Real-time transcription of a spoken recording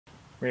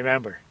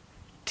Remember,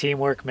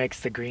 teamwork makes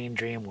the green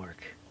dream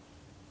work.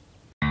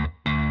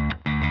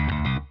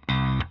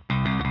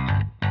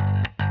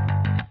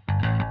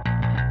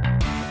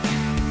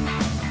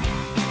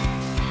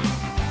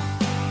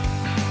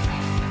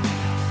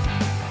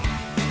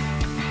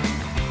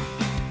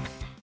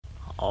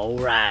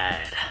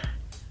 Alright,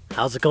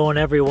 how's it going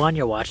everyone?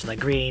 You're watching the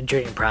Green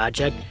Dream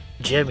Project.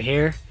 Jim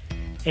here,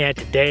 and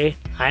today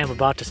I am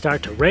about to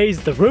start to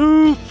raise the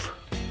roof.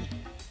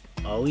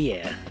 Oh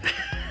yeah.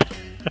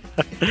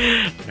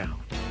 No,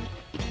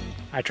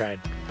 I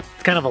tried.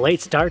 It's kind of a late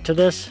start to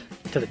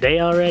the day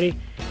already.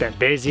 Been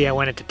busy. I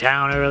went into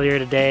town earlier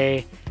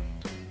today,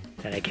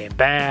 then I came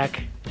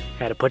back,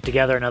 had to put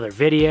together another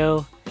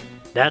video.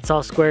 That's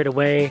all squared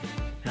away.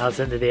 Now it's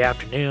into the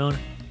afternoon,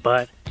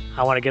 but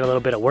I want to get a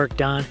little bit of work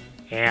done,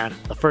 and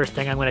the first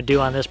thing I'm going to do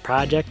on this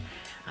project,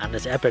 on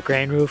this epic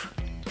rain roof,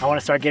 I want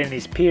to start getting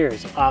these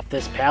piers off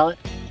this pallet,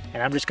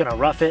 and I'm just going to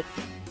rough it,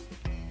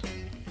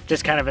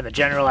 just kind of in the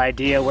general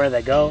idea where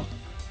they go.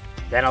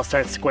 Then I'll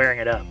start squaring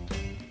it up.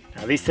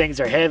 Now these things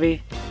are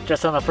heavy.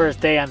 Just on the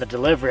first day on the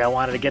delivery, I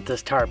wanted to get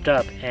this tarped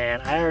up,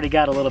 and I already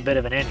got a little bit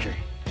of an injury.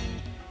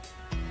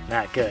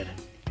 Not good.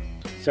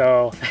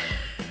 So,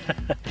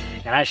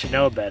 and I should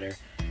know better,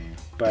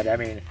 but I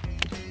mean,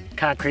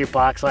 concrete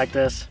blocks like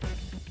this,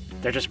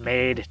 they're just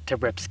made to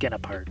rip skin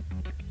apart.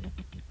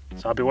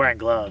 So I'll be wearing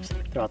gloves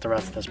throughout the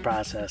rest of this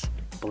process,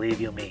 believe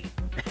you me.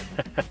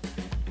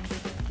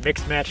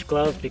 Mixed match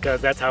gloves, because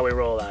that's how we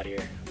roll out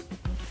here.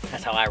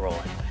 That's how I roll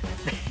anyway.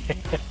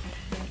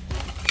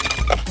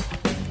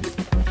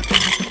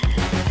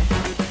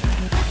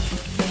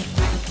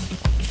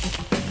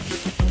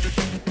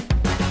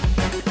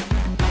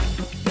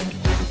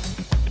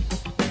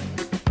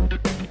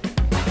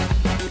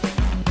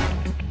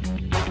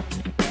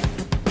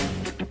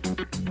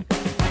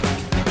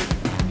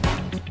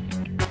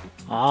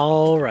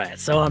 Alright,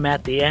 so I'm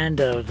at the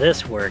end of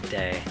this work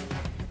day.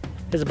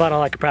 This is about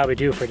all I could probably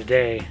do for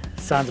today.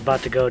 The sun's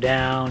about to go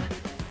down,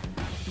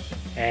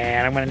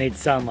 and I'm gonna need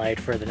sunlight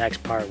for the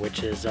next part,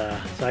 which is, so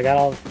I got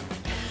all,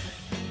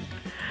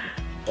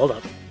 hold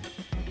up.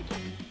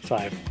 So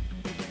I've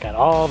got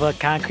all the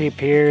concrete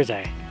piers,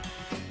 I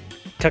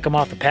took them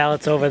off the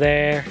pallets over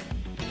there,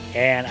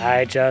 and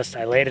I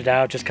laid it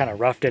out, just kind of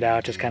roughed it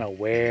out, just kind of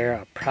where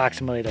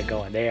approximately they're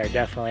going. They are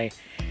definitely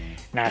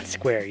not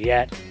square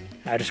yet.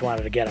 I just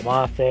wanted to get them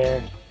off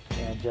there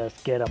and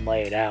just get them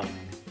laid out.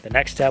 The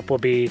next step will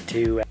be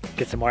to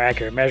get some more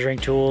accurate measuring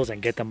tools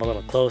and get them a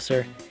little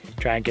closer,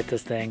 try and get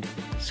this thing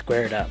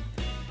squared up.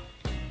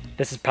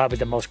 This is probably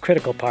the most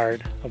critical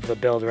part of the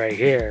build right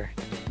here.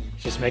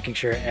 It's just making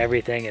sure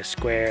everything is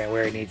square and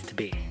where it needs to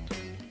be.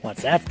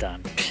 Once that's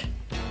done,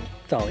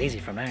 it's all easy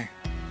from there.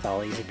 It's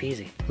all easy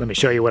peasy. Let me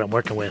show you what I'm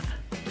working with.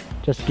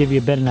 Just to give you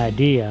a bit of an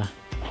idea,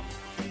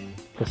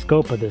 the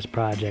scope of this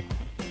project.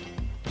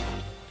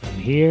 From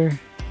here,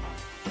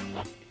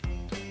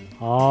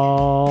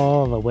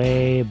 all the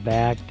way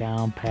back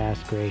down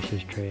past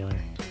Grace's trailer.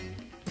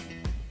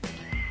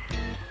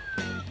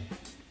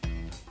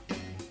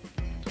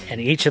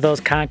 And each of those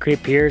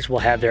concrete piers will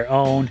have their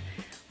own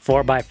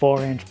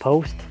 4x4 inch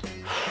post.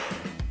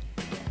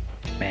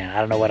 Man, I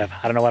don't know what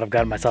I've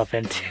gotten myself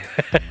into.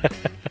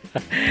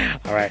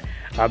 All right,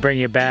 I'll bring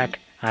you back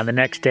on the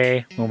next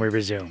day when we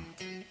resume.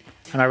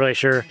 I'm not really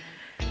sure.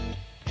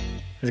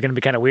 It's gonna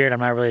be kind of weird. I'm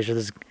not really sure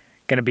this is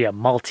gonna be a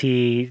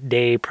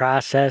multi-day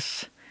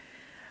process.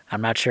 I'm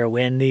not sure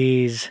when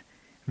these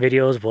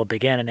videos will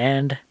begin and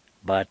end,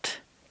 but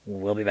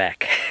we'll be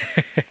back.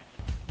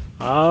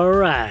 All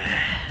right.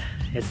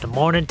 It's the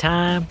morning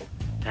time.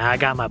 Now I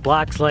got my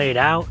blocks laid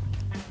out,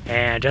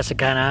 and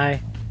Jessica and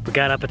I, we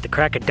got up at the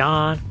crack of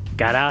dawn,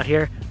 got out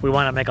here. We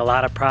want to make a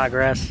lot of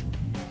progress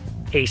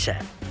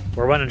ASAP.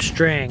 We're running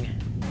string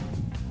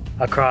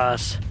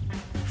across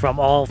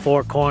from all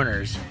four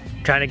corners,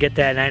 trying to get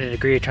that 90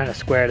 degree, trying to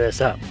square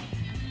this up.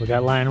 We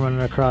got line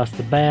running across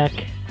the back,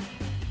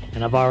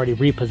 and I've already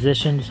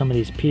repositioned some of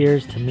these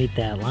piers to meet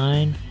that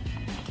line.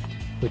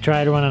 We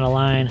tried running a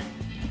line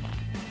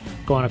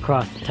going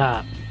across the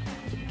top,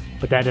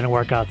 but that didn't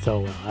work out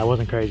so well. I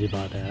wasn't crazy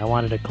about that. I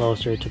wanted it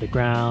closer to the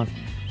ground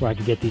where I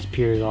could get these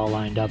piers all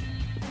lined up,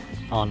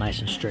 all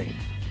nice and straight.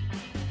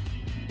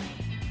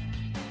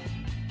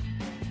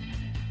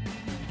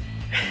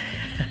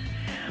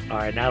 All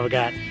right, now we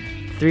got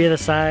 3 of the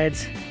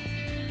sides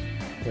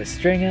with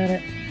string on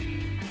it.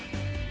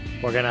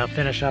 We're gonna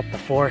finish up the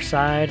 4th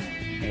side,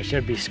 and it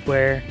should be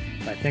square.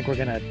 But I think we're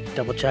gonna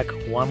double check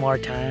one more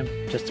time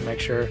just to make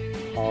sure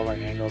all of our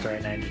angles are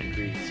at 90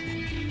 degrees.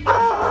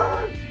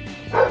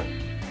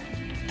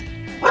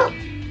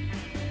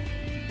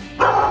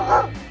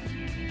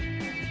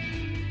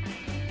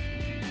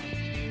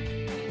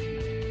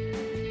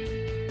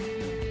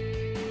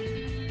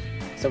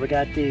 So we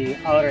got the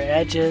outer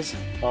edges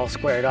all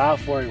squared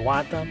off where we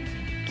want them.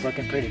 It's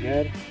looking pretty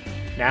good.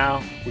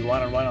 Now we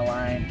want to run a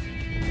line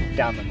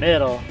down the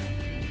middle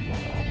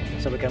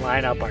so we can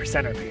line up our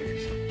center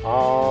piers.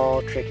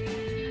 All tricky.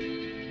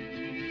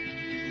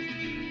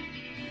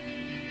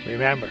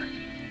 Remember,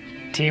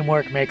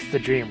 teamwork makes the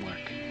dream work.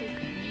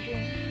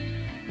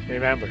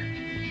 Remember,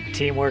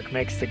 teamwork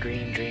makes the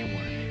green dream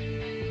work.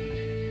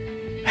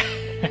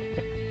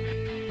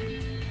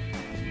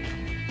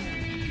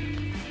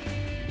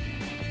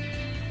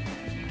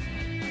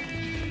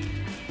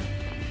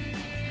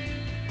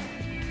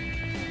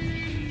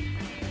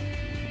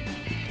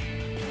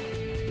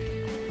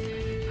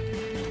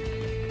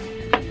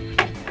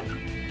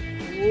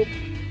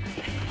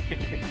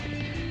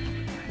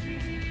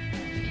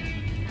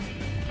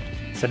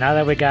 So now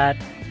that we got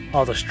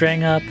all the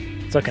string up,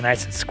 it's looking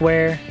nice and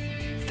square,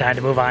 it's time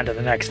to move on to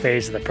the next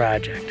phase of the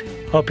project.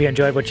 Hope you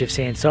enjoyed what you've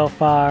seen so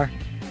far.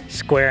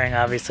 Squaring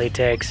obviously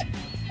takes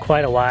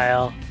quite a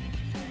while,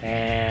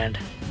 and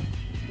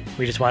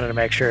we just wanted to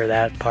make sure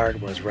that part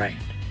was right.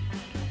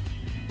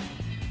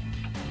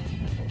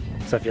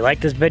 So if you like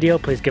this video,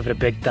 please give it a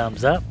big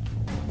thumbs up.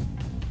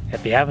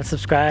 If you haven't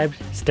subscribed,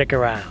 stick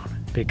around,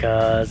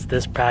 because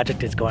this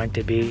project is going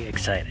to be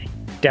exciting.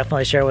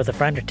 Definitely share with a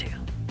friend or two,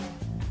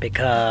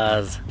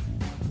 because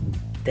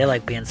they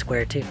like being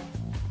square too.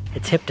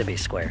 It's hip to be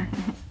square.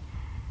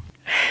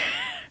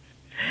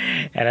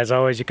 And as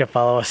always, you can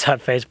follow us on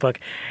Facebook,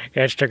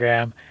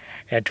 Instagram,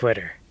 and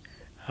Twitter.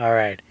 All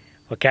right,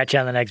 we'll catch you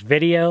on the next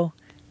video,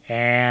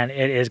 and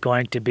it is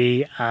going to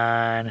be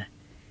on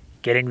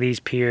getting these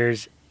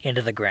piers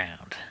into the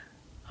ground.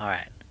 All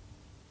right,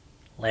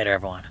 later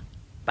everyone.